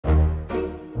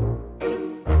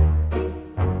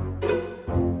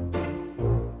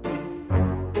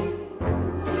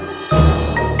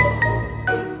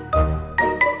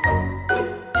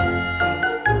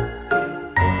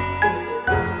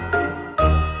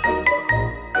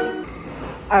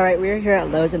All right, we're here at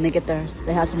Lowe's and they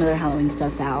have some of their Halloween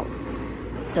stuff out.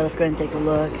 So let's go ahead and take a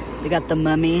look. They got the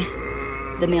mummy.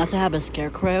 Then they also have a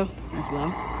scarecrow as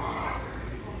well.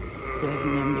 So I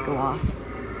can get them to go off.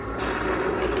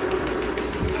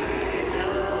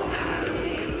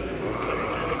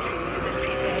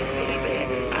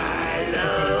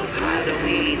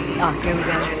 Oh, here we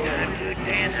go.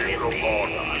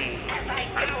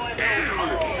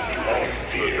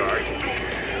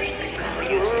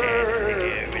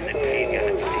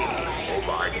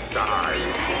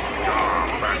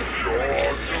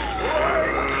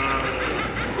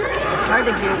 It's hard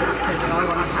to hear this because they're all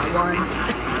going off at once.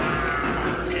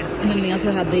 And then they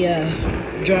also have the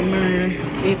drummer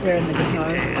right there and the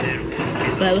guitar.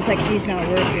 But it looks like she's not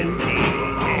working.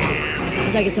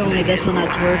 Looks like it's only this one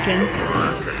that's working.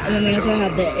 And then they also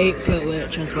have the 8-foot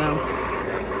witch as well.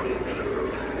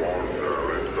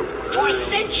 For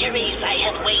centuries I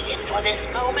have waited for this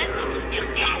moment to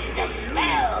cast a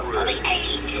spell for the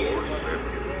ages.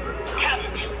 Come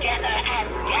together and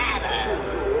gather,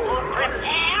 or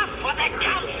prepare for the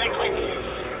consequences.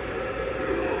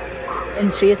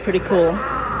 And she is pretty cool.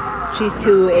 She's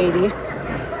 $2.80.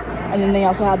 And then they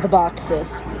also have the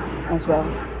boxes as well.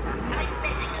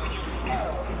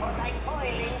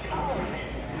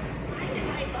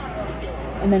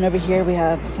 And then over here we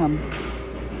have some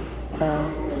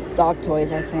dog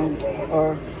toys, I think.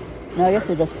 Or, no, I guess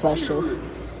they're just plushes.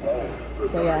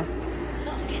 So yeah.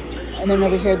 And then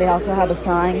over here they also have a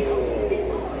sign.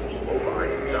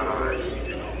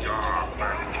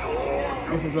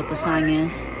 This is what the sign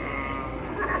is.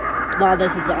 A lot of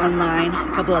this is online.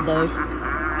 A couple of those.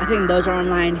 I think those are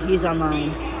online. He's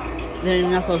online. Then you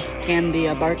can also scan the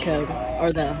barcode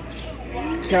or the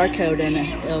QR code and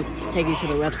it'll take you to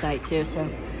the website too. So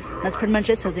that's pretty much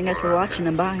it. So thank you guys for watching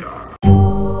and bye.